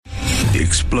The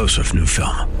explosive new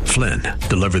film, Flynn,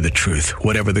 deliver the truth,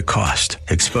 whatever the cost,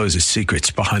 exposes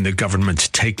secrets behind the government's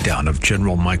takedown of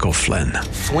General Michael Flynn.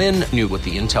 Flynn knew what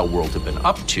the intel world had been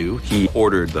up to. He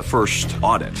ordered the first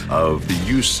audit of the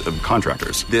use of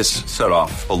contractors. This set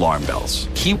off alarm bells.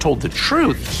 He told the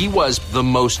truth. He was the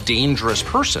most dangerous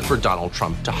person for Donald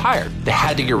Trump to hire. They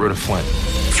had to get rid of Flynn.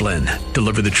 Flynn,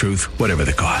 deliver the truth, whatever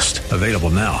the cost. Available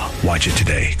now. Watch it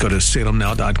today. Go to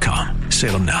salemnow.com.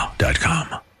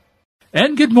 salemnow.com.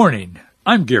 And good morning.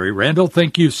 I'm Gary Randall.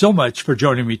 Thank you so much for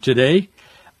joining me today.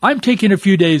 I'm taking a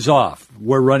few days off.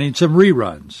 We're running some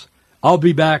reruns. I'll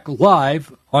be back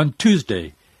live on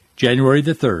Tuesday, January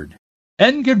the 3rd.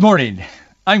 And good morning.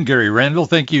 I'm Gary Randall.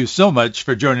 Thank you so much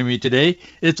for joining me today.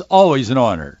 It's always an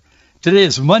honor. Today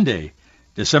is Monday,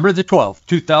 December the 12th,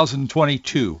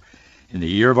 2022, in the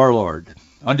year of our Lord.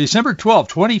 On December 12,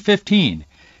 2015,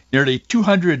 nearly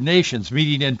 200 nations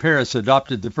meeting in Paris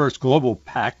adopted the first global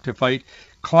pact to fight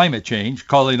climate change,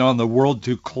 calling on the world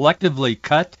to collectively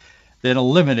cut, then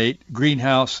eliminate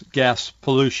greenhouse gas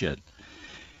pollution.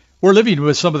 We're living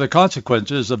with some of the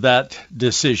consequences of that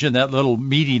decision, that little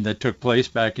meeting that took place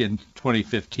back in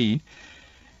 2015.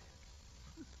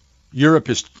 Europe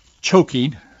is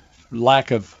choking,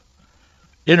 lack of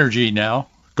energy now,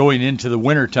 going into the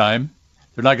wintertime.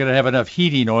 They're not going to have enough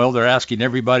heating oil. They're asking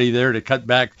everybody there to cut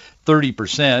back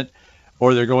 30%,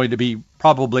 or they're going to be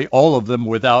probably all of them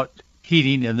without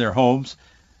heating in their homes.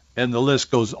 And the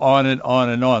list goes on and on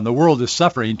and on. The world is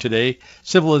suffering today.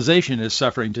 Civilization is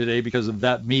suffering today because of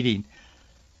that meeting,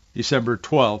 December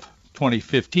 12,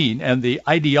 2015, and the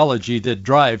ideology that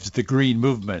drives the green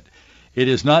movement. It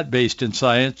is not based in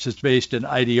science. It's based in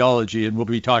ideology, and we'll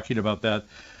be talking about that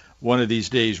one of these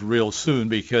days real soon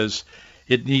because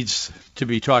it needs to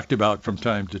be talked about from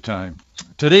time to time.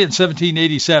 Today in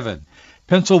 1787,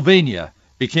 Pennsylvania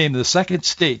became the second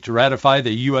state to ratify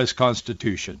the U.S.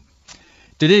 Constitution.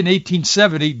 Today in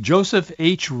 1870, Joseph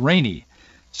H. Rainey,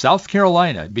 South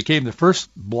Carolina, became the first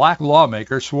black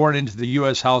lawmaker sworn into the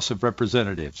U.S. House of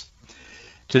Representatives.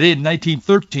 Today in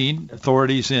 1913,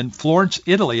 authorities in Florence,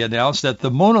 Italy, announced that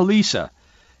the Mona Lisa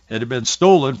had been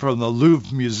stolen from the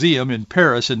Louvre Museum in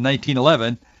Paris in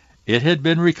 1911. It had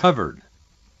been recovered.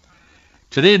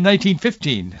 Today in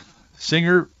 1915,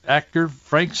 singer-actor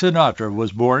Frank Sinatra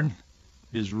was born.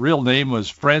 His real name was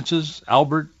Francis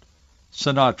Albert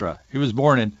Sinatra. He was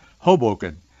born in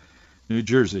Hoboken, New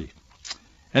Jersey.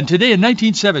 And today in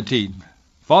 1917,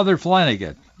 Father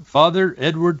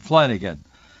Edward Flanagan,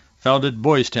 founded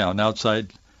Boys Town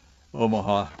outside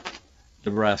Omaha,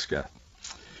 Nebraska.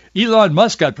 Elon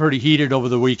Musk got pretty heated over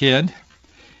the weekend.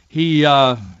 He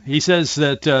says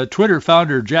that Twitter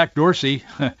founder Jack Dorsey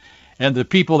and the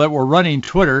people that were running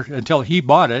Twitter until he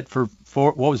bought it for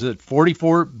what was it,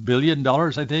 $44 billion,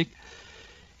 I think.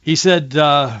 He said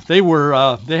they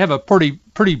have a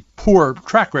pretty poor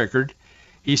track record.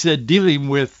 He said dealing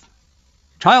with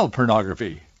child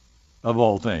pornography, of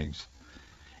all things.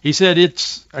 He said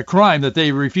it's a crime that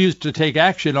they refused to take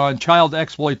action on child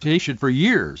exploitation for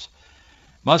years.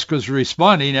 Musk was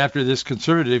responding after this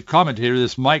conservative commentator,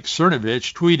 this Mike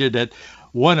Cernovich, tweeted at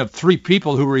one of three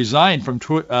people who resigned from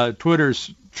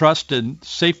Twitter's Trust and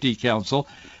Safety Council.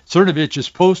 Cernovich's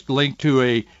post linked to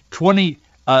a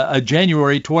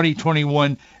January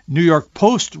 2021 New York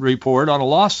Post report on a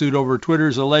lawsuit over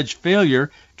Twitter's alleged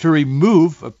failure to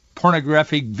remove a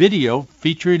pornographic video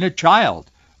featuring a child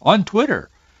on Twitter.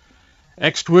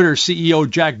 Ex-Twitter CEO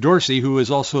Jack Dorsey, who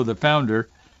is also the founder,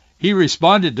 he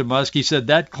responded to Musk. He said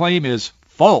that claim is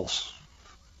false.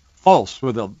 False,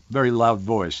 with a very loud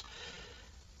voice.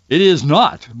 It is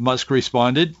not, Musk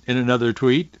responded in another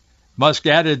tweet. Musk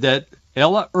added that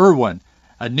Ella Irwin,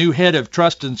 a new head of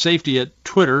trust and safety at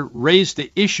Twitter, raised the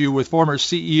issue with former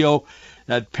CEO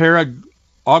Parag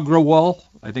Agrawal.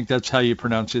 I think that's how you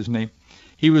pronounce his name.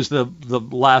 He was the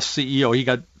last CEO. He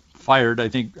got fired. I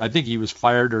think he was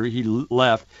fired or he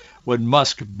left when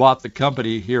Musk bought the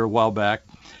company here a while back.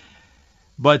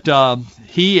 But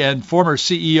he and former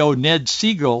CEO Ned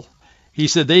Siegel, he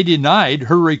said they denied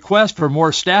her request for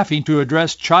more staffing to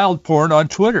address child porn on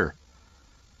Twitter.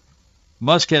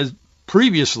 Musk has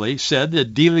previously said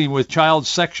that dealing with child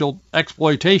sexual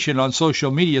exploitation on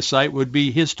social media site would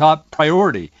be his top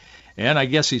priority. And I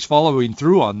guess he's following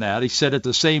through on that. He said at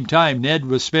the same time, Ned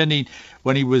was spending,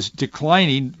 when he was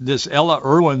declining this Ella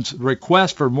Irwin's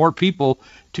request for more people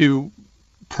to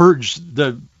purge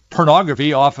the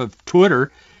pornography off of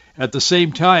Twitter, at the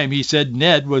same time, he said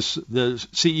Ned, was the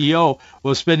CEO,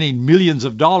 was spending millions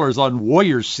of dollars on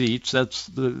Warriors seats. That's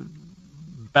the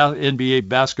NBA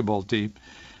basketball team.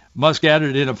 Musk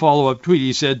added in a follow-up tweet,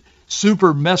 he said,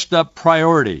 super messed up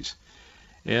priorities.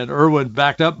 And Irwin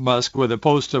backed up Musk with a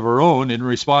post of her own in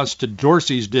response to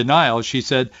Dorsey's denial. She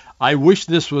said, "I wish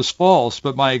this was false,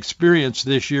 but my experience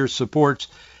this year supports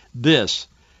this."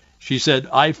 She said,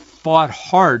 "I fought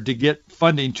hard to get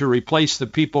funding to replace the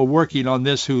people working on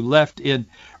this who left in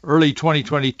early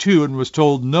 2022 and was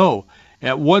told no.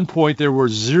 At one point, there were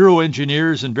 0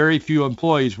 engineers and very few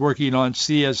employees working on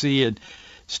CSE and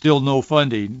still no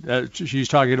funding." She's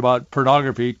talking about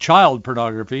pornography, child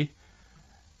pornography,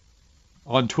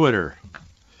 on Twitter.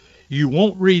 You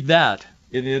won't read that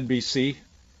in NBC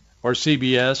or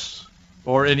CBS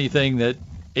or anything that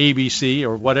ABC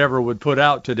or whatever would put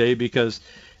out today, because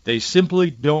they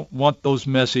simply don't want those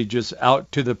messages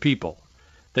out to the people.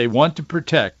 They want to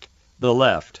protect the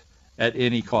left at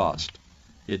any cost.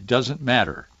 It doesn't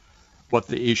matter what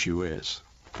the issue is,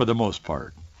 for the most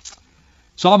part.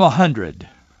 Psalm 100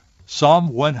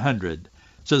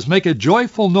 says, "Make a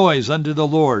joyful noise unto the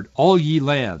Lord, all ye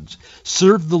lands.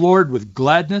 Serve the Lord with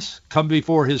gladness. Come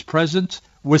before his presence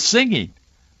with singing."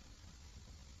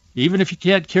 Even if you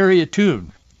can't carry a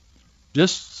tune,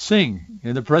 just sing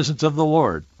in the presence of the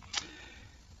Lord.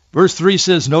 Verse 3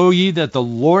 says, "Know ye that the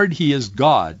Lord, he is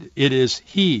God. It is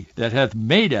he that hath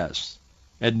made us,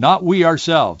 and not we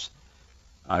ourselves."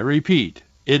 I repeat,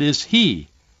 it is he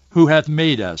who hath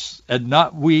made us, and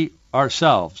not we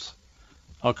ourselves.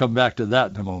 I'll come back to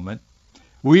that in a moment.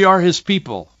 "We are his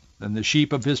people, and the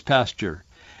sheep of his pasture.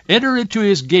 Enter into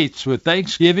his gates with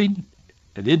thanksgiving,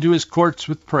 and into his courts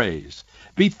with praise.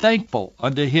 Be thankful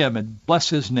unto him, and bless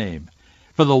his name.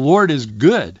 For the Lord is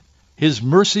good. His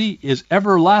mercy is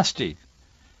everlasting.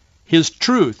 His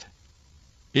truth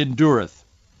endureth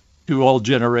to all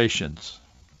generations."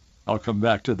 I'll come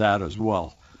back to that as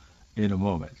well in a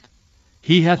moment.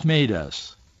 He hath made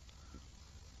us.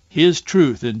 His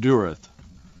truth endureth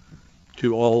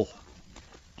to all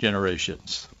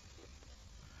generations.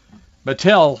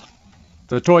 Mattel,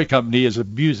 the toy company, is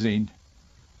abusing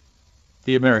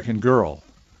the American girl.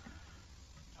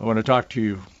 I want to talk to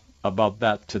you about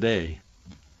that today.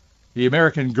 The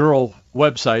American Girl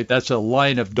website, that's a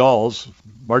line of dolls.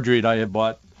 Marjorie and I have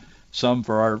bought some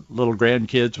for our little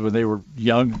grandkids when they were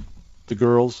young, the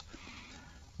girls.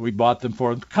 We bought them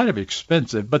for them. Kind of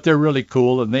expensive, but they're really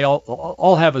cool, and they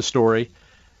all have a story.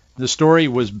 The story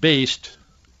was based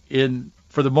in,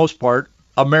 for the most part,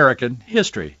 American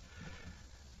history.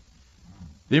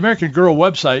 The American Girl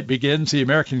website begins, "The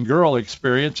American Girl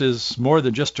experience is more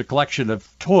than just a collection of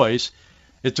toys.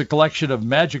 It's a collection of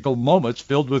magical moments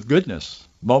filled with goodness,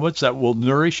 moments that will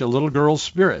nourish a little girl's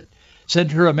spirit,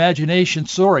 send her imagination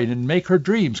soaring, and make her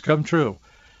dreams come true."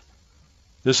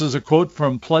 This is a quote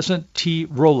from Pleasant T.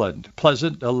 Rowland.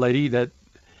 Pleasant, a lady that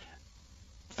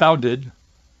founded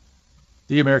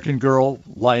the American Girl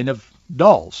line of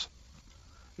dolls.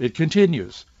 It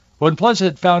continues. "When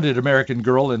Pleasant founded American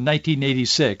Girl in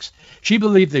 1986, she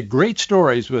believed that great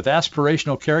stories with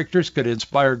aspirational characters could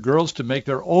inspire girls to make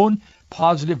their own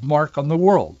positive mark on the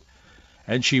world.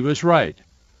 And she was right.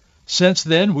 Since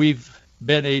then, we've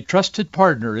been a trusted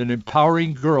partner in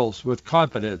empowering girls with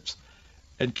confidence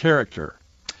and character."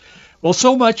 Well,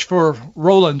 so much for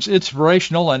Rowland's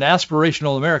inspirational and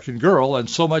aspirational American Girl, and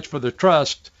so much for the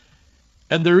trust,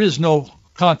 and there is no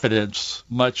confidence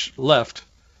much left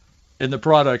in the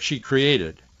product she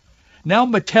created. Now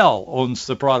Mattel owns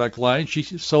the product line. She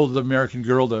sold the American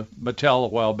Girl to Mattel a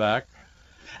while back.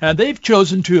 And they've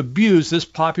chosen to abuse this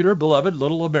popular, beloved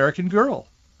little American girl.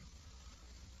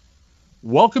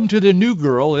 Welcome to the new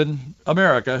girl in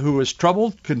America who is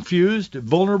troubled, confused,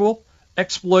 vulnerable,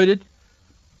 exploited,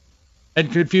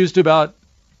 and confused about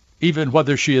even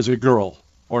whether she is a girl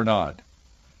or not.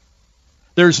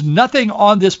 There's nothing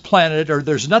on this planet, or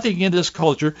there's nothing in this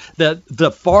culture that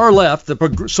the far left,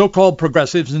 the so-called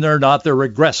progressives, and they're not, they're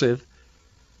regressive,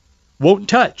 won't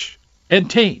touch and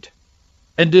taint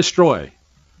and destroy.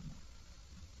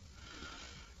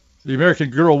 The American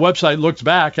Girl website looks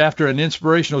back. After an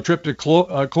inspirational trip to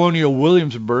Colonial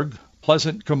Williamsburg,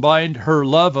 Pleasant combined her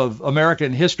love of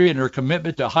American history and her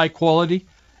commitment to high-quality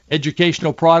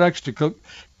educational products to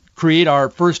create our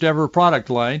first ever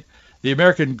product line, the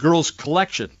American Girls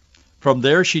Collection. From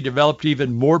there, she developed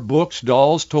even more books,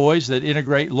 dolls, toys that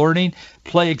integrate learning,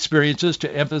 play experiences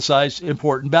to emphasize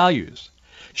important values.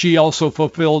 She also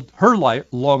fulfilled her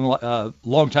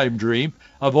long-time dream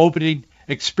of opening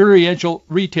experiential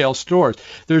retail stores.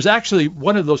 There's actually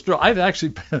one of those stores. I've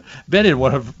actually been in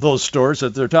one of those stores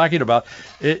that they're talking about.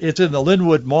 It's in the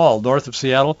Linwood Mall, north of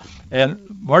Seattle, and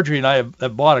Marjorie and I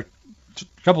have bought a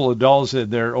couple of dolls in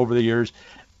there over the years.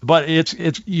 But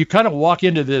it's you kind of walk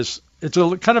into this. It's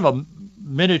a kind of a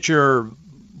miniature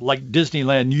like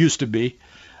Disneyland used to be.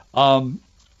 I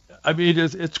mean,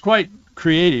 it's quite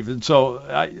creative, and so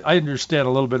I understand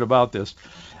a little bit about this.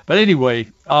 But anyway,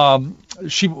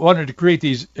 she wanted to create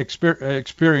these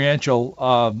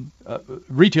experiential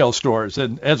retail stores,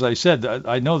 and as I said,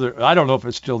 I don't know if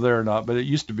it's still there or not, but it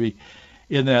used to be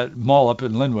in that mall up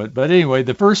in Linwood. But anyway,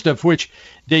 the first of which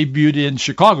debuted in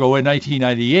Chicago in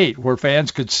 1998, where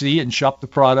fans could see and shop the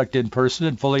product in person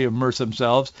and fully immerse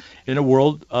themselves in a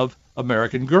world of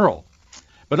American Girl.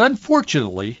 But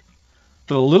unfortunately,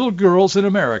 for the little girls in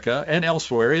America and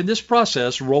elsewhere, in this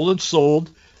process, Rowland sold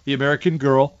the American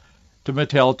Girl to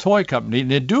Mattel Toy Company.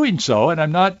 And in doing so, and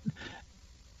I'm not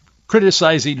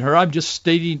criticizing her, I'm just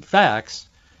stating facts,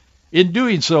 in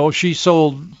doing so, she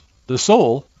sold the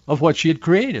soul of what she had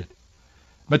created.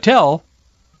 Mattel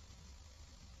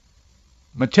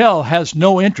has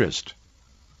no interest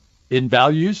in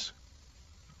values,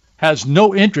 has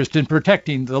no interest in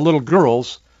protecting the little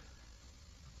girls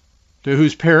to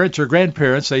whose parents or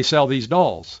grandparents they sell these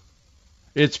dolls.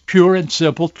 It's pure and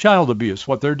simple child abuse,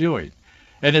 what they're doing.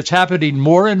 And it's happening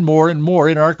more and more and more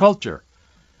in our culture.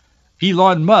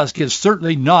 Elon Musk is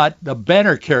certainly not the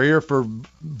banner carrier for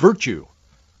virtue,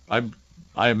 I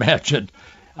imagine.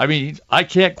 I mean, I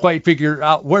can't quite figure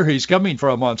out where he's coming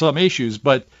from on some issues,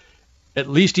 but at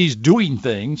least he's doing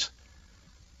things.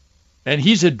 And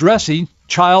he's addressing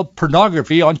child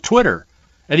pornography on Twitter.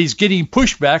 And he's getting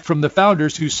pushback from the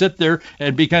founders who sit there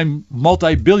and become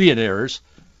multi-billionaires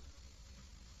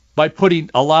by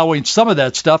allowing some of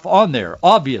that stuff on there,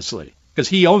 obviously, because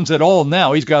he owns it all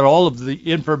now. He's got all of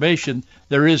the information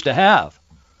there is to have.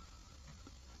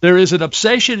 There is an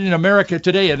obsession in America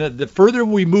today, and the further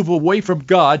we move away from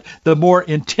God, the more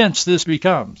intense this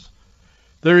becomes.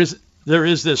 There is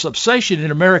this obsession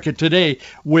in America today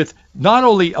with not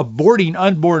only aborting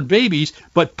unborn babies,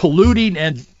 but polluting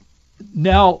and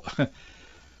now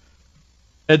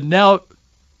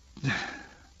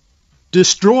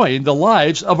destroying the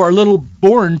lives of our little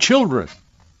born children.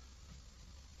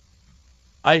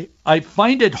 I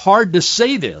find it hard to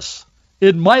say this.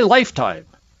 In my lifetime,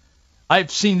 I've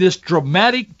seen this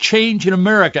dramatic change in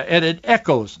America, and it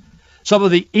echoes some of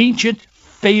the ancient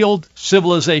failed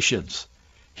civilizations.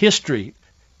 History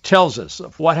tells us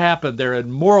of what happened there,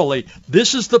 and morally,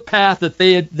 this is the path that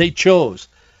they chose.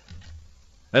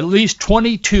 At least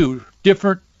 22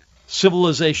 different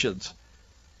civilizations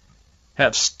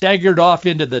have staggered off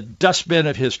into the dustbin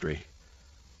of history.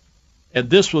 And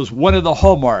this was one of the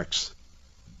hallmarks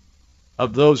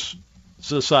of those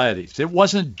societies. It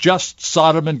wasn't just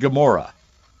Sodom and Gomorrah.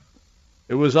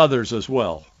 It was others as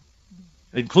well,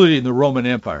 including the Roman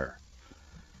Empire.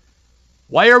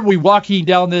 Why are we walking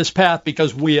down this path?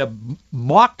 Because we have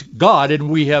mocked God and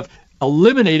we have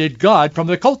eliminated God from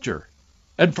the culture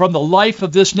and from the life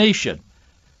of this nation.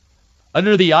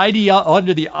 Under the idea,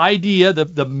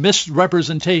 the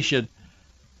misrepresentation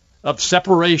of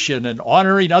separation and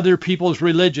honoring other people's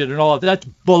religion and all of that,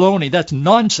 that's baloney. That's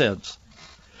nonsense.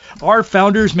 Our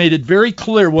founders made it very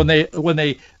clear when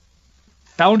they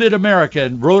founded America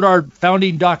and wrote our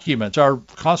founding documents, our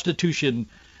Constitution,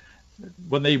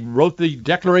 when they wrote the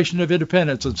Declaration of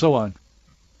Independence and so on.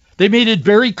 They made it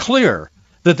very clear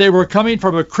that they were coming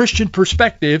from a Christian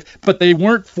perspective, but they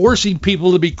weren't forcing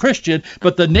people to be Christian,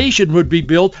 but the nation would be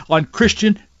built on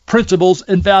Christian principles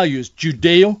and values,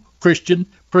 Judeo-Christian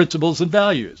principles and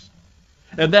values.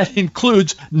 And that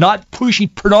includes not pushing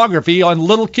pornography on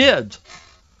little kids.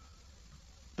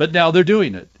 But now they're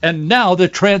doing it. And now the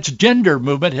transgender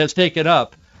movement has taken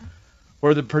up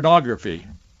where the pornography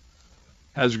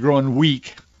has grown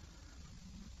weak.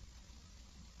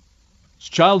 It's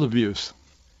child abuse.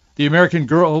 The American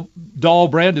Girl doll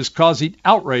brand is causing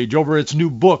outrage over its new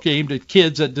book aimed at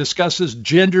kids that discusses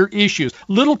gender issues.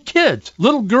 Little kids,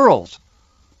 little girls,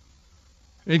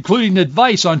 including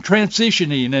advice on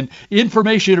transitioning and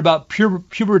information about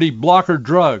puberty blocker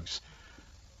drugs.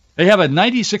 They have a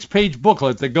 96-page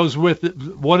booklet that goes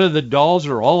with one of the dolls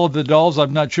or all of the dolls,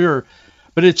 I'm not sure.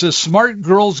 But it's a Smart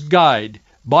Girl's Guide.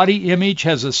 Body Image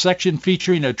has a section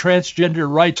featuring a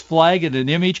transgender rights flag and an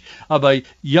image of a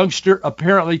youngster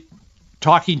apparently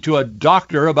talking to a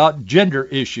doctor about gender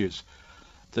issues.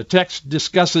 The text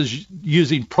discusses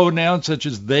using pronouns such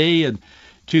as they and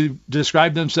to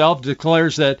describe themselves,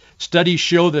 declares that studies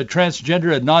show that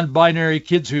transgender and non-binary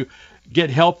kids who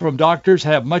get help from doctors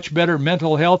have much better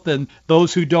mental health than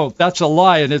those who don't. That's a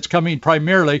lie, and it's coming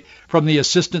primarily from the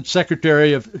Assistant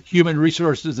Secretary of Human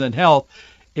Resources and Health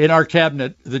in our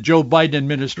cabinet, the Joe Biden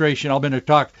administration. I'm going to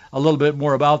talk a little bit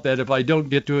more about that. If I don't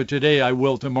get to it today, I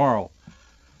will tomorrow.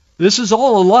 This is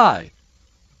all a lie.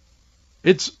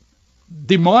 It's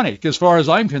demonic as far as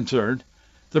I'm concerned.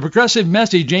 The progressive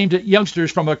message aimed at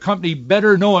youngsters from a company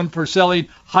better known for selling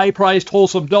high-priced,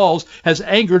 wholesome dolls has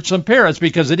angered some parents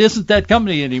because it isn't that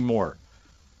company anymore.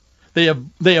 They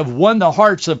have won the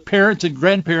hearts of parents and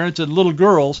grandparents and little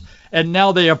girls, and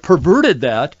now they have perverted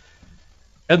that,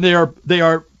 and they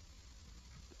are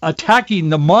attacking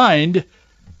the mind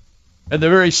and the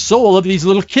very soul of these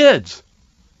little kids.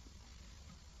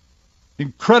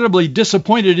 Incredibly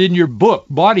disappointed in your book,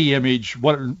 Body Image,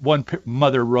 one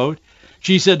mother wrote.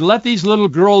 She said, let these little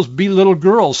girls be little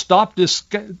girls. Stop this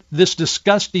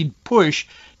disgusting push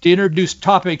to introduce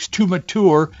topics too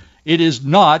mature. It is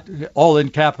not, all in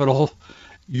capital,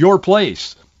 your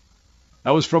place.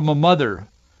 That was from a mother.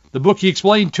 The book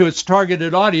explained to its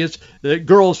targeted audience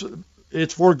that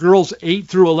it's for girls 8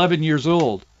 through 11 years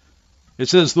old. It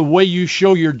says the way you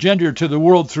show your gender to the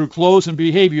world through clothes and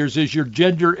behaviors is your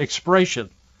gender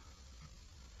expression.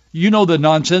 You know the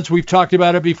nonsense. We've talked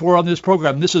about it before on this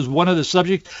program. This is one of the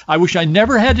subjects I wish I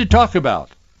never had to talk about.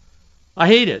 I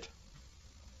hate it.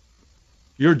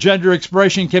 Your gender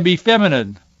expression can be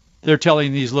feminine, they're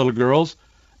telling these little girls,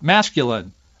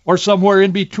 masculine, or somewhere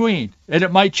in between, and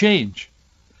it might change.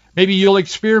 Maybe you'll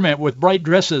experiment with bright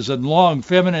dresses and long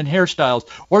feminine hairstyles,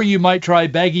 or you might try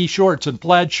baggy shorts and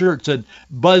plaid shirts and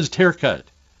buzzed haircut.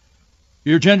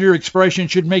 Your gender expression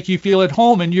should make you feel at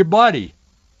home in your body.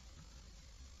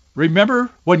 Remember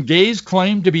when gays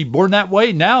claimed to be born that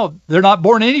way? Now they're not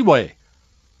born anyway.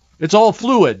 It's all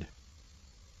fluid.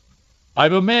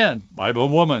 I'm a man. I'm a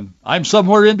woman. I'm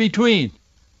somewhere in between.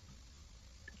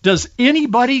 Does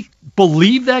anybody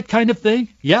believe that kind of thing?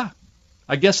 Yeah,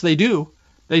 I guess they do.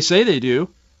 They say they do.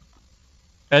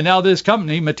 And now this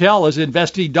company, Mattel, is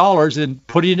investing dollars in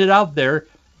putting it out there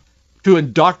to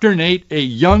indoctrinate a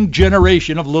young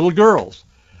generation of little girls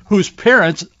whose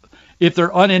parents, if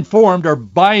they're uninformed, are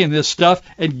buying this stuff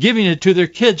and giving it to their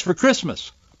kids for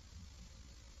Christmas.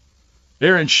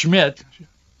 Erin Schmidt,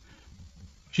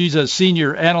 she's a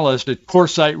senior analyst at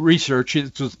Coresight Research.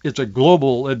 It's a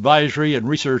global advisory and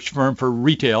research firm for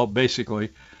retail, basically.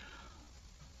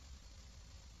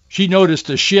 She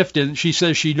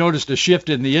says she noticed a shift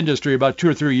in the industry about 2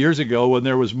 or 3 years ago when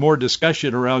there was more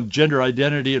discussion around gender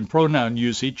identity and pronoun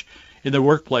usage in the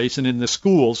workplace and in the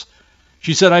schools.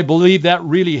 She said, I believe that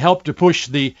really helped to push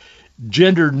the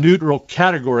gender-neutral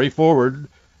category forward.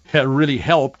 It really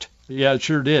helped. Yeah, it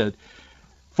sure did.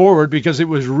 Forward, because it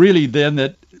was really then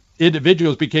that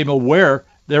individuals became aware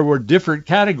there were different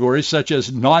categories such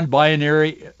as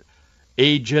non-binary,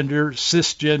 agender,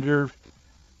 cisgender,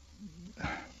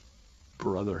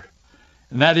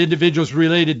 and that individuals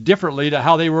related differently to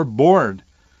how they were born.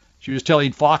 She was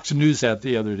telling Fox News that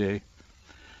the other day.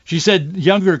 She said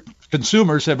younger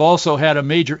consumers have also had a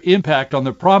major impact on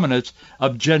the prominence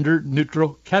of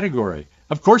gender-neutral category.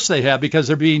 Of course they have, because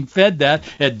they're being fed that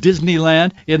at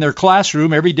Disneyland in their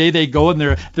classroom. Every day they go and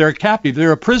they're a captive.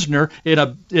 They're a prisoner in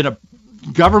a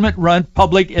government-run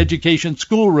public education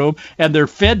schoolroom, and they're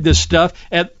fed this stuff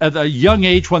at a young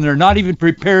age when they're not even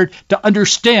prepared to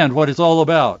understand what it's all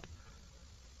about.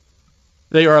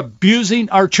 They are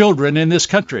abusing our children in this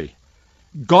country.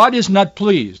 God is not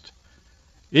pleased.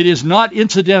 It is not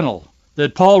incidental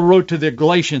that Paul wrote to the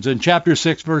Galatians in chapter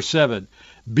 6, verse 7,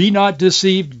 be not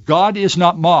deceived, God is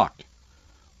not mocked.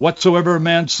 Whatsoever a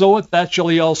man soweth, that shall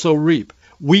he also reap.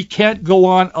 We can't go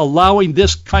on allowing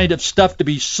this kind of stuff to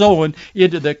be sown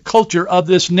into the culture of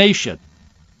this nation.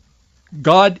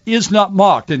 God is not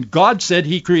mocked, and God said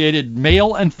he created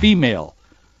male and female.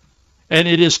 And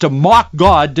it is to mock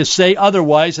God to say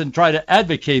otherwise and try to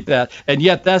advocate that, and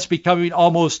yet that's becoming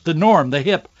almost the norm, the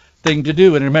hip thing to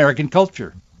do in American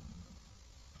culture.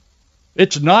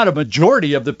 It's not a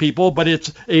majority of the people, but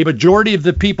it's a majority of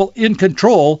the people in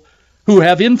control who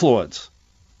have influence.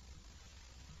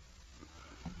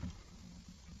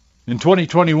 In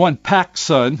 2021,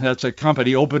 PacSun, that's a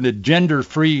company, opened a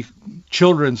gender-free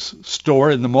children's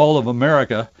store in the Mall of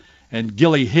America, and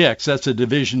Gilly Hicks, that's a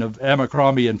division of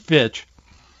Abercrombie & Fitch,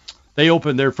 they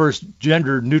opened their first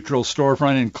gender-neutral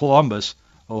storefront in Columbus,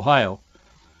 Ohio.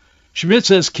 Schmidt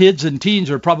says kids and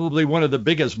teens are probably one of the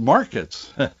biggest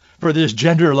markets for this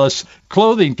genderless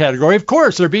clothing category. Of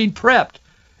course, they're being prepped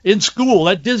in school,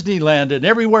 at Disneyland, and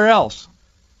everywhere else.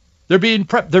 They're being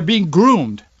prepped, they're being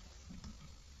groomed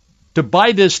to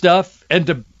buy this stuff and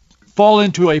to fall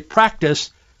into a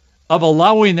practice of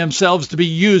allowing themselves to be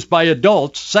used by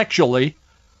adults sexually.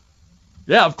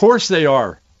 Yeah, of course they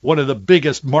are one of the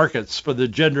biggest markets for the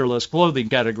genderless clothing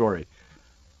category,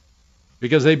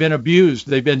 because they've been abused,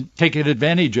 they've been taken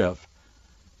advantage of.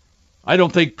 I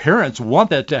don't think parents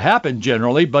want that to happen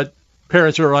generally, but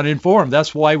parents are uninformed.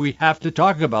 That's why we have to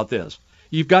talk about this.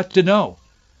 You've got to know.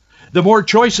 The more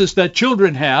choices that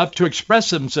children have to express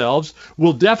themselves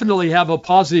will definitely have a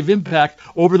positive impact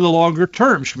over the longer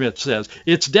term, Schmidt says.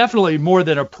 It's definitely more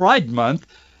than a Pride Month.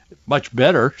 Much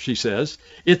better, she says.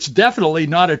 It's definitely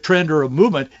not a trend or a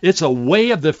movement. It's a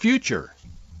way of the future.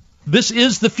 This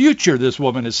is the future, this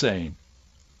woman is saying.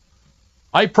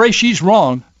 I pray she's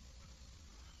wrong.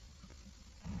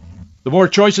 The more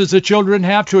choices that children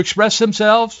have to express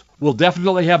themselves will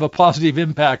definitely have a positive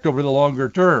impact over the longer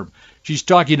term. She's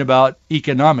talking about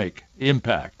economic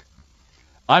impact.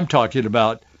 I'm talking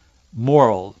about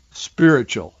moral,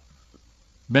 spiritual,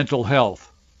 mental health.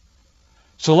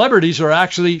 Celebrities are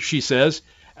actually, she says,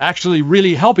 actually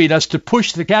really helping us to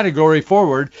push the category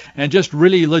forward and just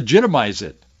really legitimize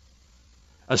it.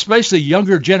 Especially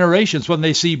younger generations when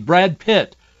they see Brad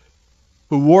Pitt,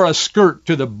 who wore a skirt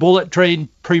to the Bullet Train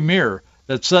premiere,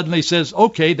 that suddenly says,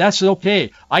 okay, that's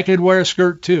okay. I can wear a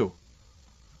skirt too.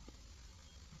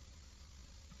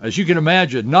 As you can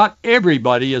imagine, not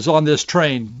everybody is on this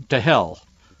train to hell.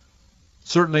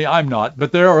 Certainly I'm not,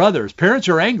 but there are others. Parents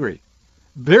are angry,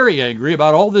 very angry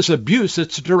about all this abuse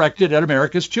that's directed at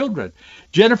America's children.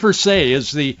 Jennifer Say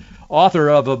is the author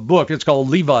of a book. It's called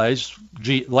Levi's,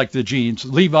 like the jeans,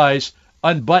 Levi's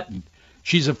Unbuttoned.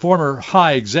 She's a former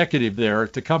high executive there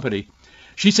at the company.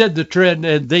 She said the trend,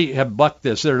 and they have bucked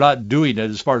this. They're not doing it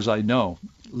as far as I know.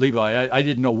 Levi, I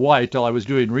didn't know why until I was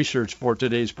doing research for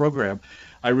today's program.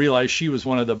 I realized she was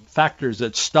one of the factors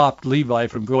that stopped Levi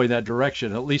from going that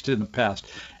direction, at least in the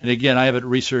past. And again, I haven't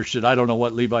researched it. I don't know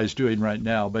what Levi's doing right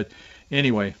now. But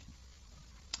anyway,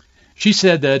 she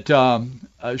said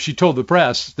that she told the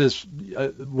press this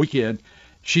weekend,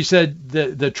 she said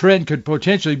that the trend could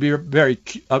potentially be very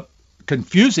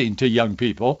confusing to young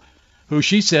people who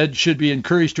she said should be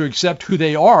encouraged to accept who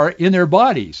they are in their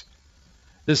bodies.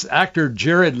 This actor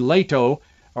Jared Leto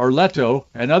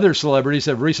and other celebrities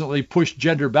have recently pushed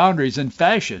gender boundaries in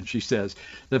fashion, she says.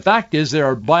 The fact is there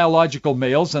are biological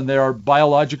males and there are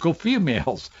biological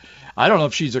females. I don't know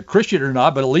if she's a Christian or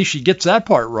not, but at least she gets that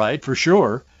part right for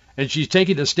sure. And she's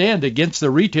taking a stand against the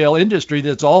retail industry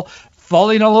that's all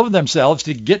falling all over themselves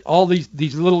to get all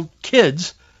these little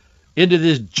kids into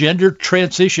this gender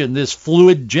transition, this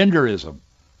fluid genderism.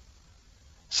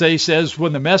 Say says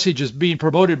when the message is being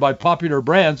promoted by popular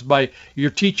brands, by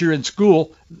your teacher in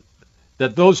school,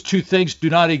 that those two things do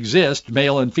not exist,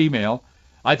 male and female,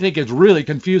 I think it's really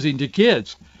confusing to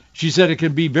kids. She said it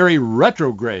can be very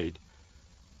retrograde.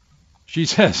 She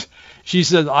says,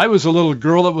 I was a little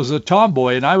girl that was a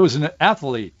tomboy and I was an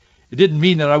athlete. It didn't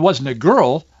mean that I wasn't a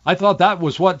girl. I thought that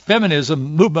was what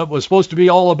feminism movement was supposed to be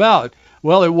all about.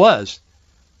 Well, it was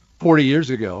 40 years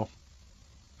ago.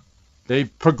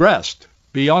 They've progressed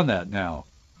beyond that now.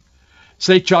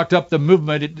 Say chalked up the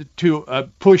movement to a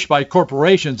push by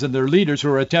corporations and their leaders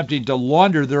who are attempting to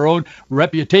launder their own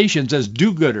reputations as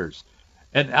do-gooders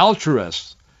and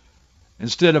altruists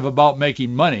instead of about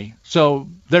making money. So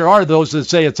there are those that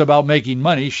say it's about making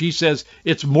money. She says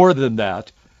it's more than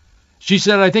that. She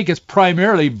said, I think it's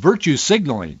primarily virtue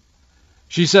signaling.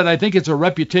 She said, I think it's a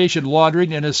reputation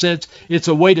laundering. In a sense, it's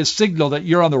a way to signal that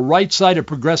you're on the right side of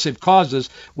progressive causes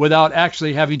without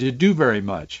actually having to do very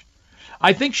much.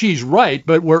 I think she's right,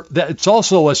 but it's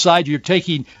also a side you're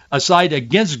taking a side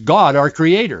against God, our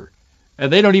Creator.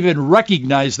 And they don't even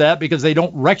recognize that because they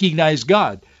don't recognize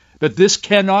God. But this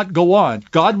cannot go on.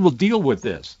 God will deal with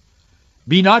this.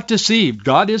 Be not deceived.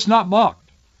 God is not mocked.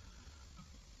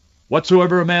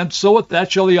 Whatsoever a man soweth,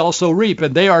 that shall he also reap.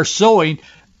 And they are sowing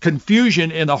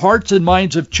confusion in the hearts and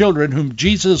minds of children whom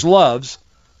Jesus loves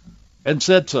and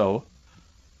said so.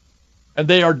 And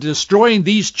they are destroying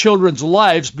these children's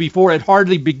lives before it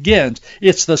hardly begins.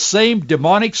 It's the same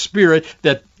demonic spirit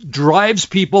that drives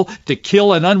people to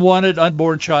kill an unwanted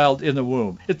unborn child in the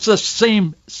womb. It's the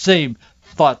same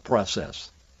thought process.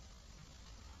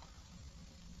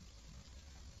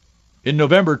 In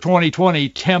November 2020,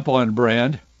 Tampon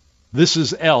brand, This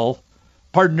Is L,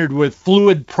 partnered with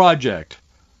Fluid Project.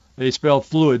 They spell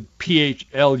Fluid,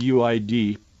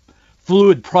 P-H-L-U-I-D.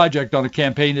 Fluid Project on a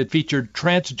campaign that featured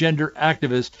transgender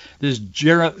activist, this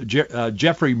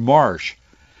Jeffrey Marsh.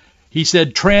 He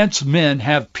said trans men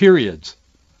have periods.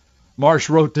 Marsh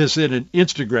wrote this in an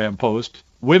Instagram post.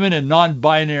 Women and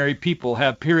non-binary people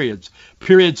have periods.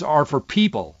 Periods are for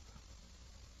people.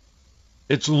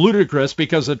 It's ludicrous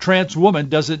because a trans woman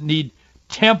doesn't need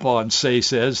tampons, Say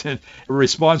says, in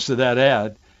response to that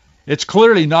ad. It's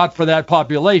clearly not for that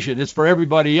population. It's for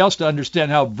everybody else to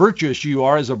understand how virtuous you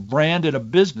are as a brand and a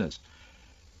business.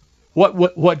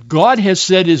 What God has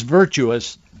said is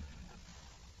virtuous,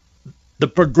 the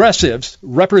progressives,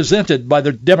 represented by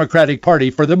the Democratic Party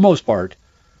for the most part,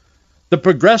 the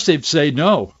progressives say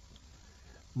no.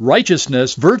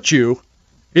 righteousness, virtue,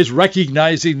 is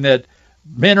recognizing that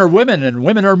men are women and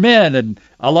women are men, and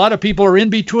a lot of people are in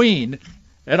between,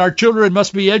 and our children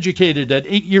must be educated at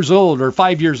 8 years old or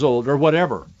 5 years old or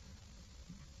whatever.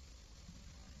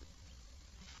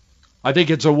 I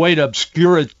think it's a way to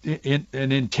obscure an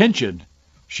intention,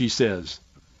 she says.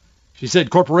 She said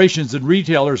corporations and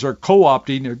retailers are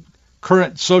co-opting a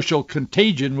current social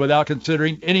contagion without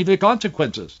considering any of the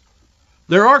consequences.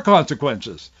 There are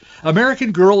consequences.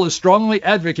 American Girl is strongly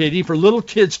advocating for little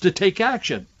kids to take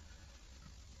action.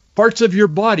 Parts of your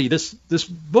body, this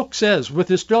book says with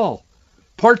this doll,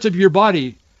 parts of your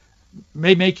body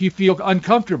may make you feel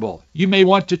uncomfortable. You may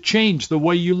want to change the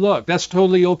way you look. That's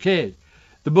totally okay.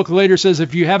 The book later says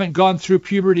if you haven't gone through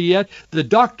puberty yet, the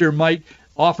doctor might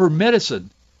offer medicine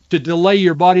to delay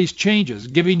your body's changes,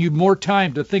 giving you more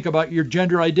time to think about your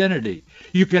gender identity.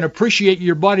 You can appreciate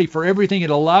your body for everything it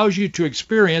allows you to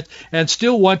experience and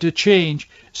still want to change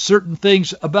certain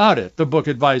things about it, the book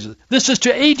advises. This is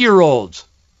to 8-year-olds.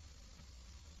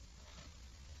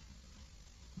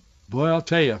 Boy, I'll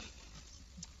tell you,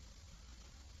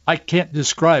 I can't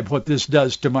describe what this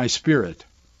does to my spirit.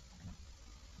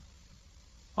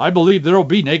 I believe there will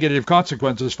be negative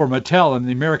consequences for Mattel and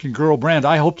the American Girl brand.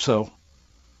 I hope so.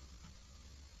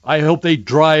 I hope they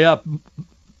dry up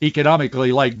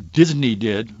economically like Disney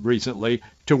did recently,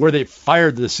 to where they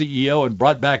fired the CEO and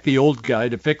brought back the old guy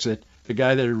to fix it, the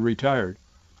guy that had retired.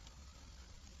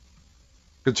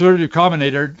 Conservative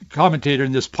commentator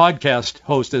in this podcast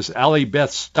host is Allie Beth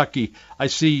Stuckey. I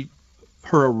see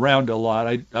her around a lot.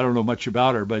 I don't know much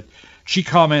about her, but she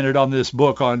commented on this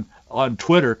book on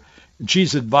Twitter. And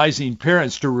she's advising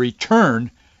parents to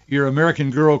return your American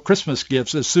Girl Christmas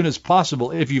gifts as soon as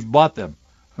possible if you've bought them.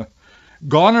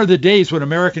 Gone are the days when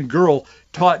American Girl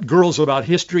taught girls about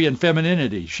history and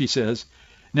femininity, she says.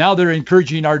 Now they're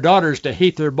encouraging our daughters to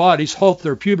hate their bodies, halt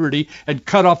their puberty, and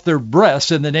cut off their breasts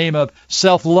in the name of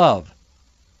self-love.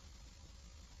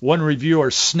 One reviewer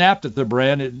snapped at the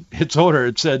brand and its owner.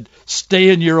 It said, "Stay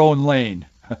in your own lane,"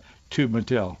 to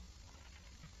Mattel.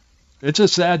 It's a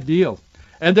sad deal.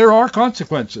 And there are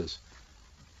consequences.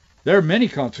 There are many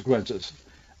consequences.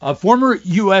 A former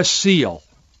U.S. SEAL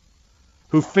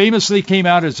who famously came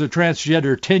out as a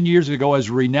transgender 10 years ago has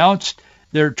renounced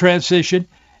their transition,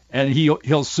 and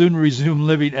he'll soon resume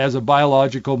living as a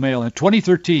biological male. In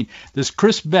 2013, this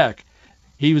Chris Beck,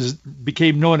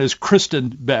 became known as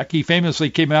Kristen Beck. He famously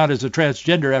came out as a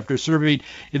transgender after serving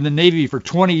in the Navy for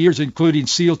 20 years, including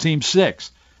SEAL Team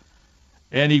 6.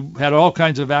 And he had all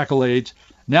kinds of accolades.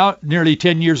 Now, nearly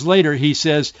 10 years later, he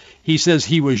says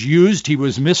he was used, he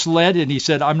was misled, and he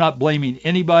said, "I'm not blaming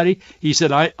anybody." He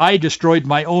said, I destroyed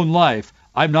my own life.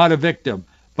 I'm not a victim,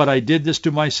 but I did this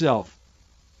to myself.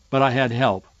 But I had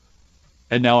help,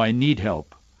 and now I need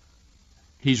help.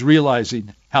 He's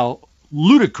realizing how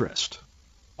ludicrous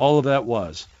all of that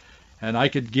was. And I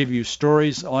could give you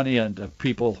stories on end of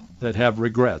people that have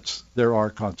regrets. There are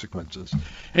consequences.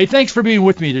 Hey, thanks for being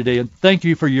with me today, and thank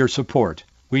you for your support.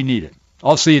 We need it.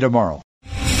 I'll see you tomorrow.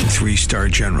 3-star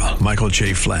General Michael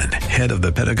J. Flynn, head of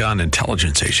the Pentagon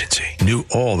Intelligence Agency, knew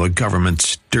all the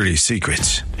government's dirty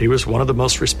secrets. He was one of the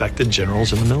most respected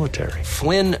generals in the military.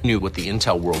 Flynn knew what the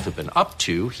intel world had been up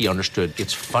to. He understood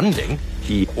its funding.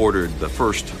 He ordered the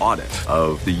first audit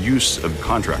of the use of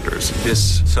contractors.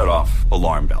 This set off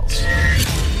alarm bells.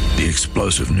 The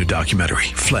explosive new documentary,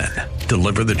 Flynn,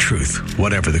 Deliver the Truth,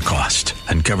 Whatever the Cost,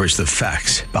 uncovers the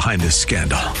facts behind this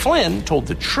scandal. Flynn told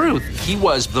the truth. He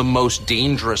was the most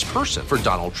dangerous person for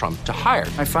Donald Trump to hire.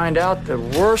 I find out the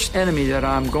worst enemy that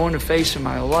I'm going to face in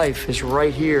my life is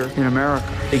right here in America.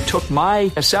 They took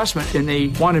my assessment and they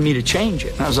wanted me to change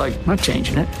it. And I was like, I'm not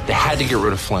changing it. They had to get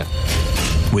rid of Flynn.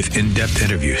 With in-depth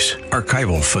interviews,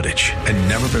 archival footage, and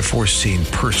never-before-seen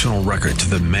personal records of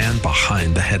the man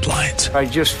behind the headlines. I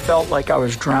just felt like I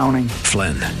was drowning.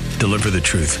 Flynn, Deliver the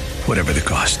Truth, Whatever the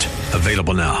Cost.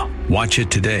 Available now. Watch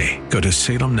it today. Go to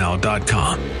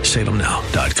salemnow.com.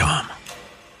 salemnow.com.